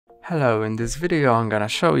Hello, in this video I'm gonna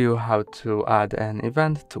show you how to add an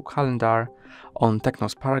event to calendar on Tecno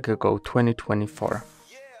Spark Go 2024.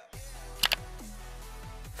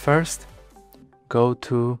 First, go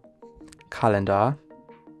to calendar.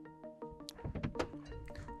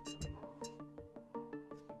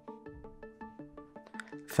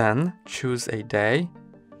 Then choose a day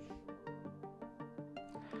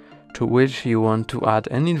to which you want to add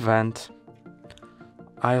an event.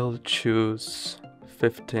 I'll choose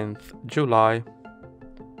 15th July.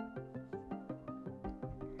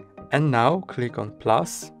 And now click on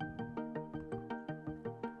plus.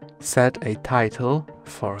 Set a title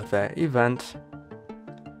for the event.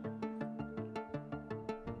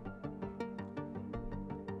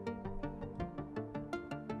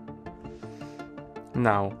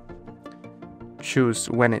 Now choose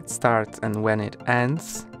when it starts and when it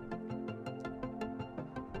ends.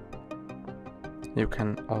 You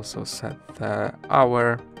can also set the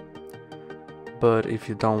hour, but if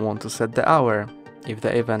you don't want to set the hour, if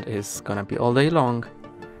the event is gonna be all day long,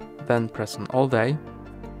 then press on all day,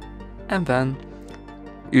 and then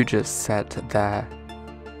you just set the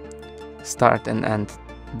start and end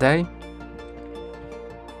day.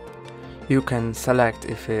 You can select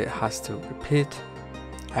if it has to repeat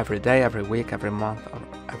every day, every week, every month, or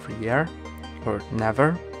every year, or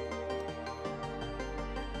never.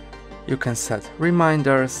 You can set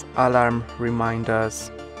reminders, alarm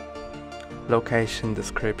reminders, location,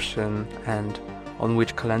 description, and on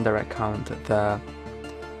which calendar account the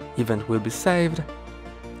event will be saved.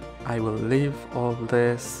 I will leave all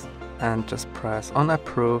this and just press on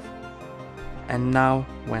approve. And now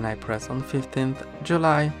when I press on 15th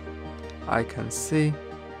July, I can see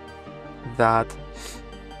that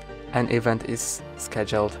an event is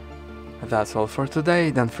scheduled. That's all for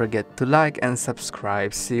today. Don't forget to like and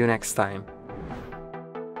subscribe. See you next time.